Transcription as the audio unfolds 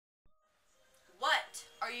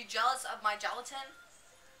Are you jealous of my gelatin?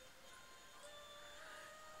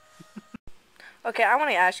 Okay, I want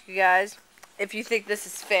to ask you guys if you think this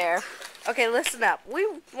is fair. Okay, listen up. We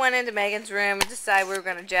went into Megan's room and decided we were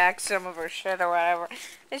going to jack some of her shit or whatever.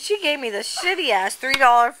 And she gave me this shitty-ass $3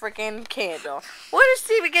 freaking candle. What does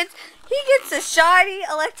Steven get? He gets a shiny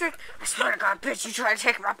electric... I swear to God, bitch, you try to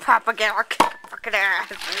take my pop again, I'll kick your fucking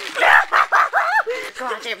ass.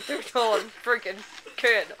 Goddamn $3 freaking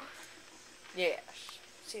candle. Yes.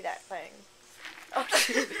 See that thing? Oh,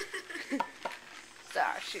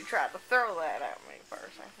 sorry, she tried to throw that at me for a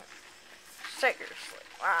second. Seriously.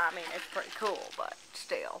 Well, I mean, it's pretty cool, but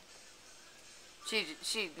still. She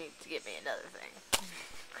needs to get me another thing.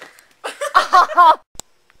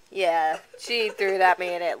 Yeah, she threw it at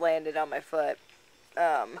me and it landed on my foot.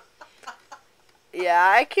 Yeah,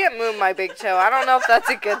 I can't move my big toe. I don't know if that's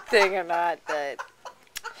a good thing or not, but...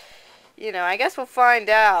 You know, I guess we'll find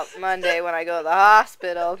out Monday when I go to the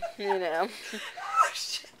hospital, you know.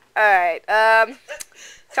 Alright,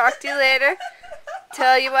 talk to you later.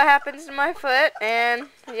 Tell you what happens to my foot, and,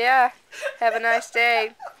 yeah, have a nice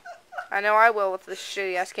day. I know I will with this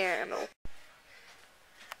shitty-ass candle.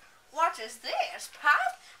 What is this,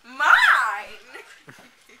 Pop? Mine!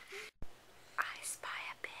 I spy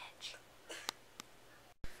a bitch.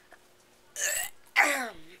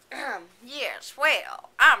 Yes,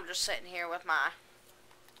 well, I'm just sitting here with my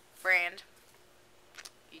friend.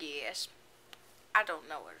 Yes. I don't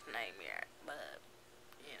know his name yet, but,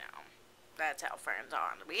 you know, that's how friends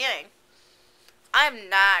are in the beginning. I'm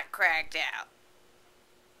not cracked out.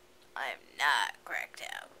 I am not cracked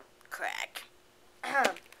out. Crack.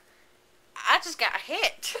 I just got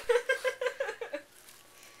hit.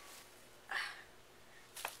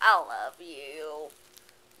 I love you.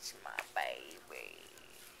 It's my baby.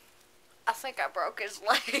 I think I broke his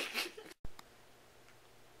leg.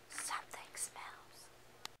 Something smells.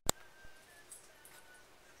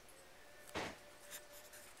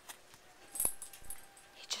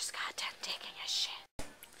 He just got done taking a shit.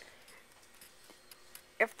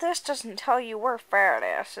 If this doesn't tell you we're fat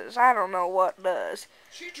asses, I don't know what does.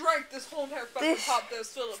 She drank this whole entire fucking pop that was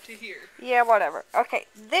filled up to here. Yeah, whatever. Okay,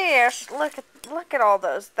 this, look at all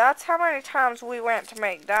those. That's how many times we went to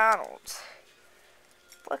McDonald's.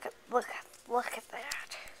 Look at that. Look at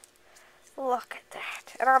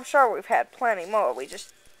that. And I'm sure we've had plenty more. We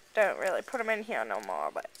just don't really put them in here no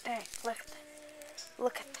more. But dang, look at that.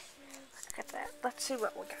 Look at that. Let's see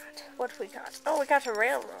what we got. What do we got? Oh, we got a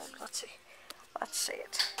railroad. Let's see. Let's see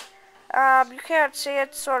it. You can't see it.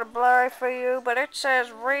 It's sort of blurry for you, but it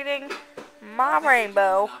says reading my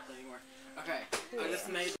rainbow. Okay, I just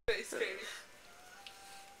made Face, Katie.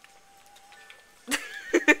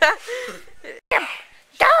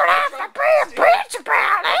 Don't have to be a bitch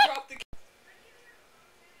about it.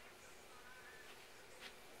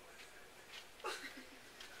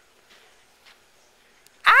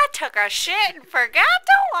 I took a shit and forgot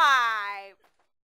to wipe.